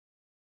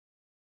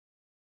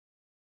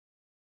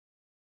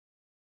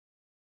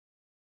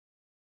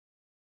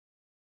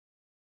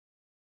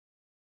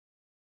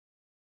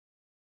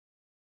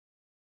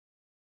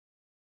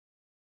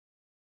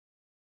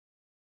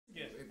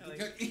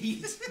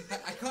Eat.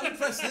 I can't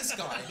impress this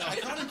guy. I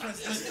can't impress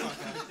this guy.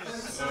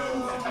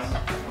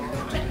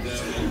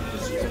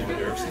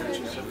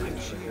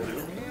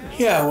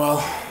 Yeah,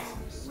 well,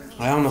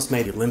 I almost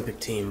made the Olympic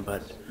team,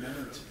 but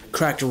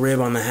cracked a rib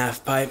on the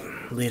half pipe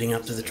leading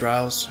up to the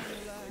trials.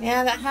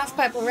 Yeah, that half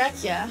pipe will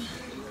wreck ya.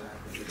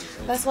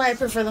 That's why I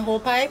prefer the whole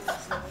pipe.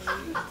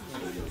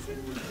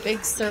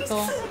 Big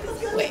circle,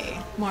 way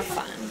more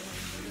fun.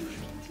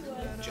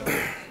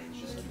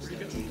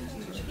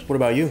 What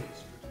about you?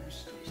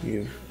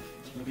 You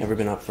ever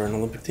been up for an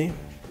Olympic team?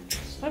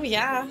 Oh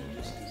yeah.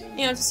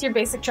 You know, just your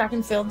basic track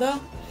and field though.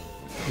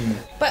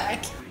 But I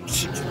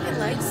can't keep my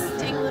legs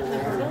tangled in the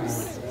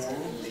hurdles.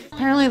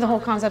 Apparently the whole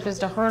concept is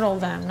to hurdle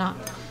them, not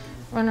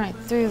run right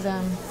through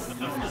them.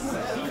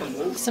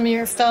 Some of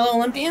your fellow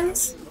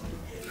Olympians?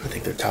 I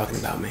think they're talking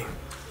about me.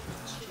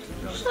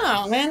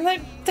 Oh man,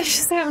 they're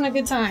just having a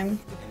good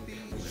time.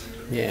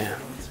 Yeah.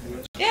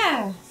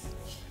 Yeah.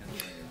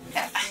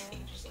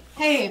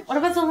 Hey, what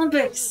about the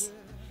Olympics?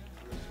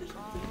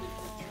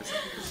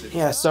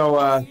 Yeah, so,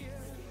 I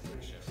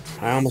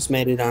almost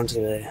made it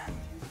onto the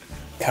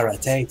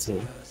karate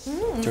team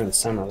during the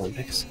Summer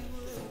Olympics.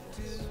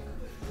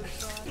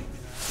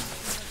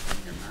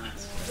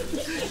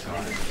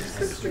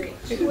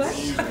 What?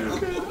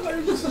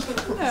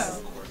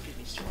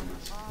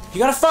 You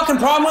got a fucking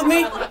problem with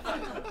me?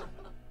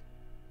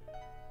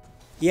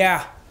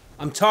 Yeah,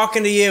 I'm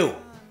talking to you.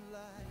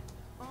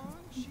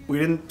 We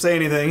didn't say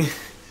anything.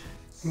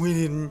 We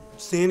didn't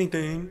say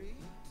anything.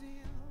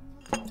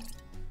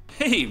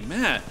 Hey,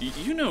 Matt,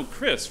 you know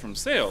Kris from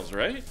sales,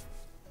 right?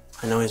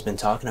 I know he's been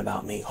talking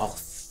about me all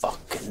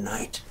fucking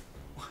night.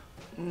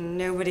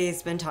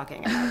 Nobody's been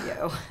talking about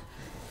you.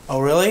 Oh,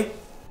 really?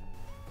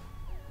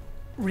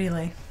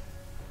 Really?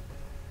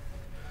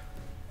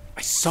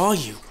 I saw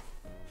you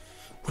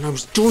when I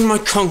was doing my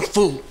kung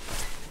fu.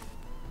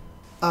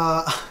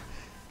 I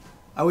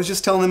was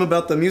just telling them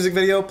about the music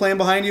video playing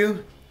behind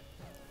you.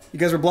 You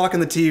guys were blocking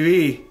the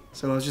TV,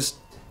 so I was just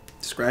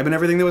describing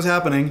everything that was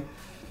happening.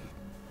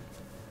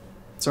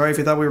 Sorry if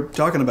you thought we were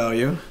talking about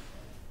you.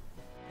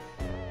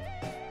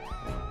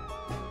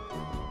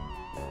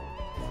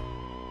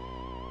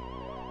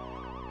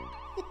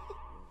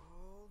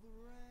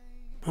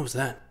 What was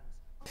that?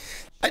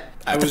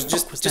 I was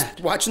just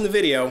watching the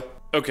video.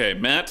 Okay,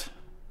 Matt,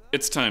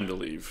 it's time to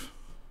leave.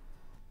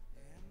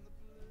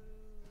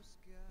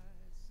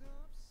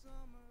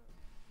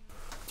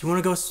 Do you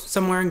want to go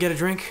somewhere and get a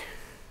drink?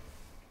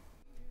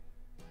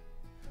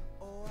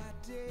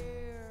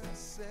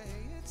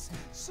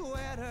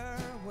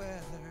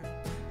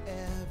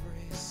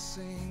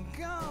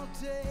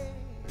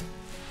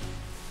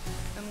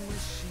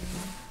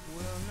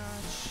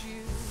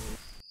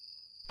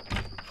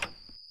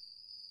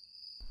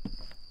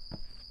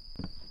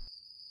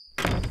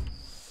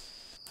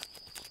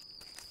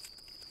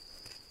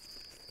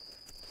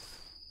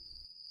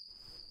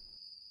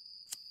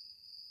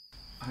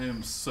 I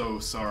am so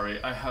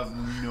sorry. I have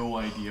no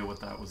idea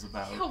what that was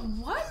about.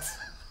 What?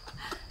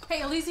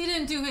 Hey, at least he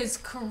didn't do his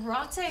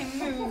karate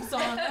moves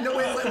on. No,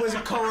 wait, was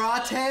it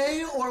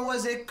karate or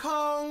was it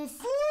kung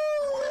fu?